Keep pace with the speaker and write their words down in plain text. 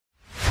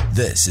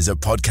This is a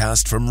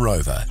podcast from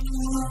Rover.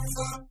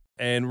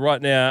 And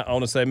right now, I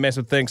want to say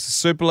massive thanks to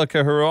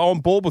Superliquor, who are on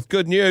board with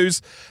good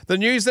news. The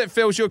news that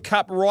fills your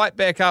cup right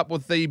back up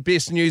with the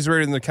best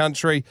newsreader in the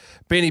country,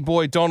 Benny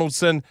Boy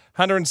Donaldson.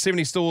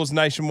 170 stores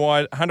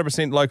nationwide,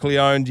 100% locally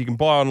owned. You can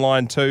buy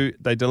online too.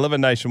 They deliver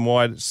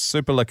nationwide.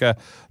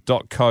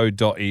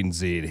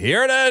 Superliquor.co.nz.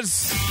 Here it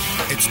is.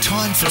 It's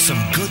time for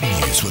some good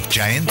news with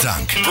Jay and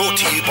Dunk. Brought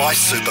to you by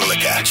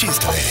Superliquor. Cheers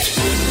to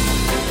that.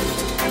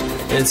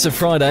 It's a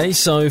Friday,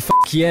 so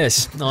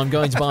yes, I'm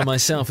going to buy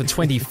myself a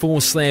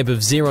 24 slab of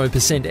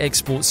 0%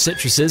 export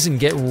citruses and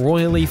get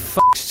royally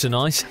fucked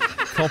tonight.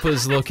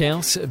 Coppers look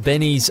out,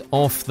 Benny's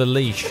off the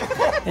leash.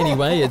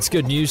 Anyway, it's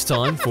good news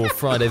time for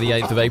Friday the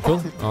 8th of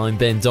April. I'm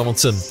Ben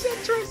Donaldson.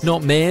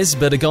 Not Mares,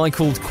 but a guy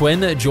called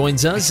Quinn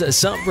joins us.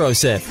 Sup, bro,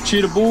 Seth?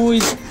 Cheer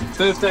boys,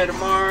 birthday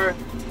tomorrow.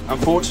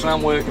 Unfortunately,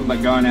 I'm working,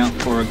 but going out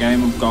for a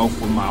game of golf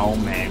with my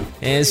old man.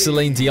 As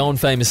Celine Dion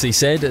famously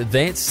said,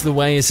 that's the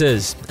way it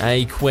is.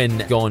 A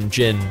Quinn gone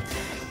gin.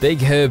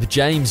 Big Herb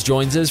James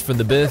joins us from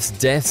the births,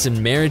 deaths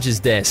and marriages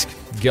desk.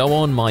 Go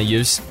on, my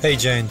use. Hey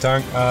Jay and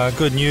Dunk,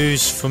 good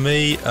news for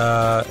me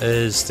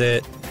is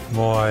that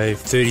my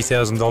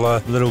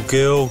 $30,000 little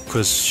girl,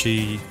 because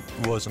she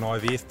was an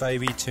IVF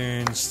baby,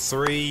 turns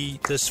 3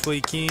 this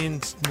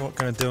weekend. Not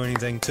going to do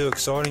anything too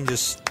exciting,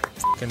 just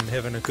fucking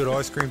having a good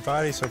ice cream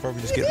party, so I'll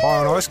probably just get high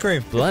on ice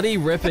cream. Bloody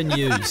ripping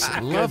news.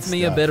 Love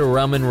me a bit of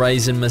rum and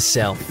raisin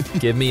myself.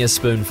 Give me a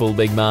spoonful,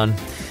 big man.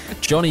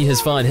 Johnny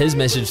has fired his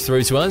message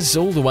through to us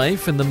all the way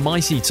from the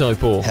mighty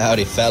Taupo.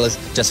 Howdy fellas,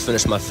 just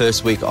finished my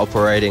first week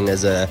operating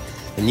as a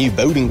new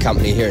building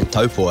company here in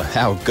Taupo.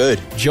 How good.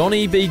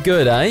 Johnny be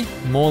good, eh?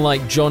 More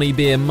like Johnny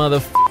be a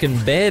motherfucking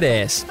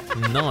badass.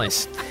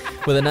 Nice.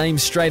 With a name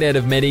straight out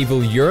of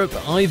medieval Europe,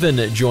 Ivan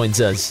joins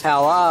us.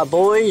 How are,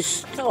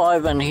 boys?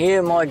 Ivan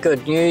here. My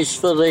good news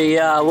for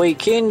the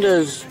weekend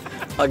is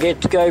I get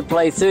to go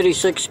play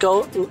 36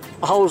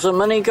 holes of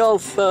mini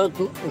golf and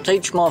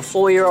teach my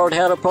 4-year-old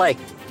how to play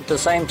at the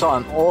same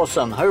time.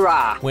 Awesome.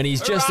 Hoorah. When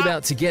he's just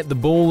about to get the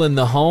ball in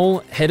the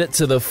hole, head it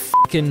to the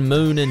fucking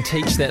moon and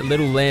teach that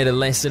little lad a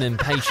lesson in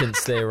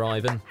patience there,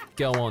 Ivan.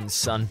 Go on,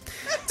 son.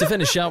 To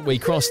finish up, we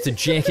cross to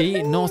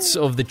Jackie, not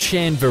of the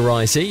Chan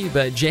variety,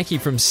 but Jackie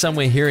from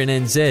somewhere here in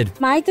NZ.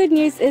 My good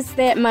news is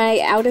that my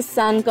eldest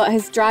son got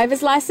his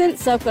driver's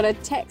license, so I've got a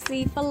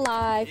taxi for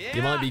life.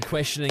 You might be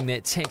questioning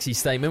that taxi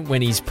statement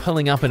when he's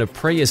pulling up in a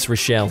Prius,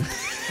 Rochelle.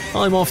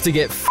 I'm off to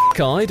get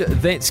f***eyed.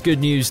 That's good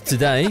news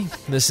today.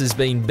 This has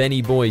been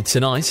Benny Boy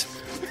tonight.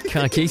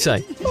 Ka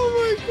kite.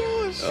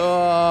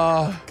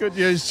 Oh, good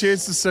news.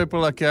 Cheers to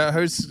Superliquor.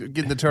 Who's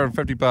getting the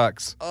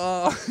 $250?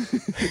 Oh,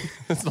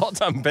 it's not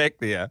done back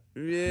there.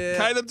 Yeah.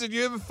 Caleb, did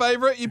you have a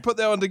favourite? You put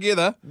that one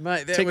together.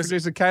 Mate,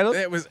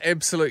 that was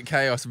absolute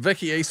chaos.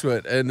 Vicky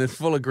Eastwood in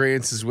full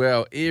agreeance as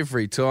well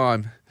every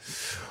time.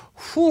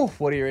 Whew,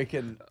 what do you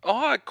reckon?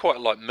 I quite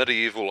like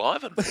medieval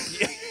Ivan.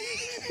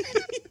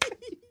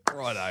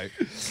 Righto.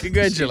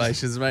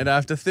 Congratulations, mate.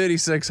 After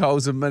 36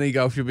 holes of mini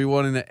golf, you'll be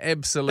wanting to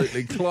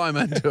absolutely climb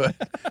into it.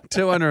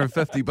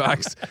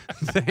 $250.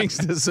 Thanks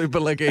to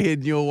Superliquor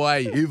heading your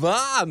way. You've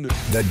won.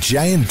 The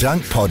Jay and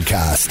Dunk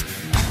Podcast.